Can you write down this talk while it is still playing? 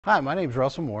Hi, my name is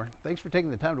Russell Moore. Thanks for taking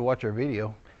the time to watch our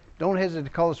video. Don't hesitate to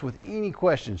call us with any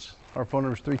questions. Our phone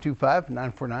number is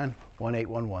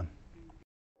 325-949-1811.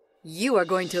 You are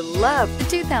going to love the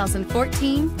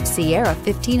 2014 Sierra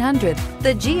 1500.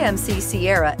 The GMC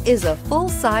Sierra is a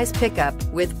full-size pickup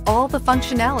with all the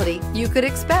functionality you could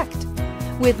expect.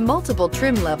 With multiple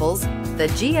trim levels, the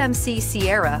GMC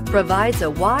Sierra provides a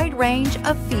wide range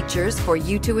of features for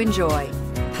you to enjoy.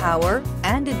 Power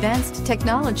and advanced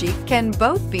technology can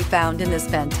both be found in this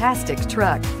fantastic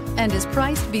truck and is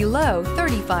priced below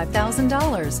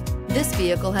 $35,000. This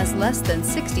vehicle has less than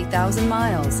 60,000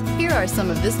 miles. Here are some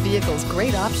of this vehicle's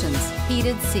great options: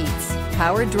 heated seats,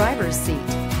 power driver's seat,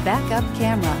 backup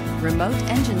camera, remote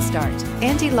engine start,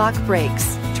 anti-lock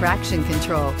brakes, traction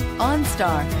control,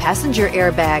 OnStar, passenger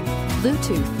airbag,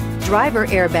 Bluetooth, driver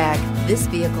airbag. This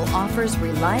vehicle offers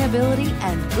reliability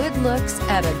and good looks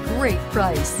at a great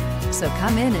price. So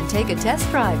come in and take a test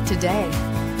drive today.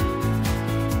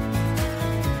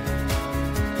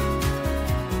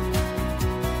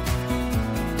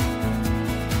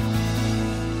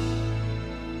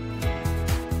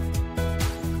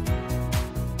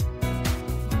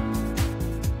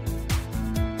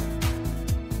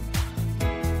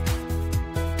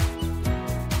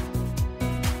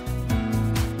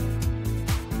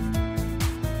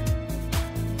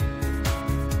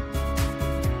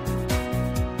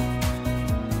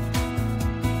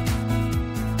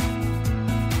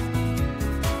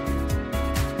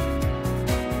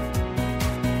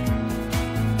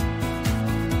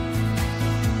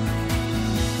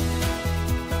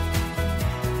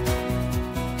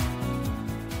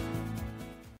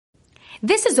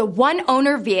 This is a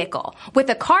one-owner vehicle with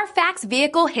a Carfax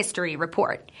Vehicle History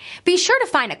Report. Be sure to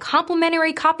find a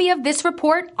complimentary copy of this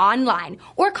report online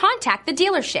or contact the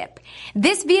dealership.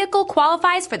 This vehicle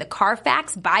qualifies for the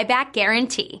Carfax Buyback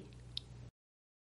Guarantee.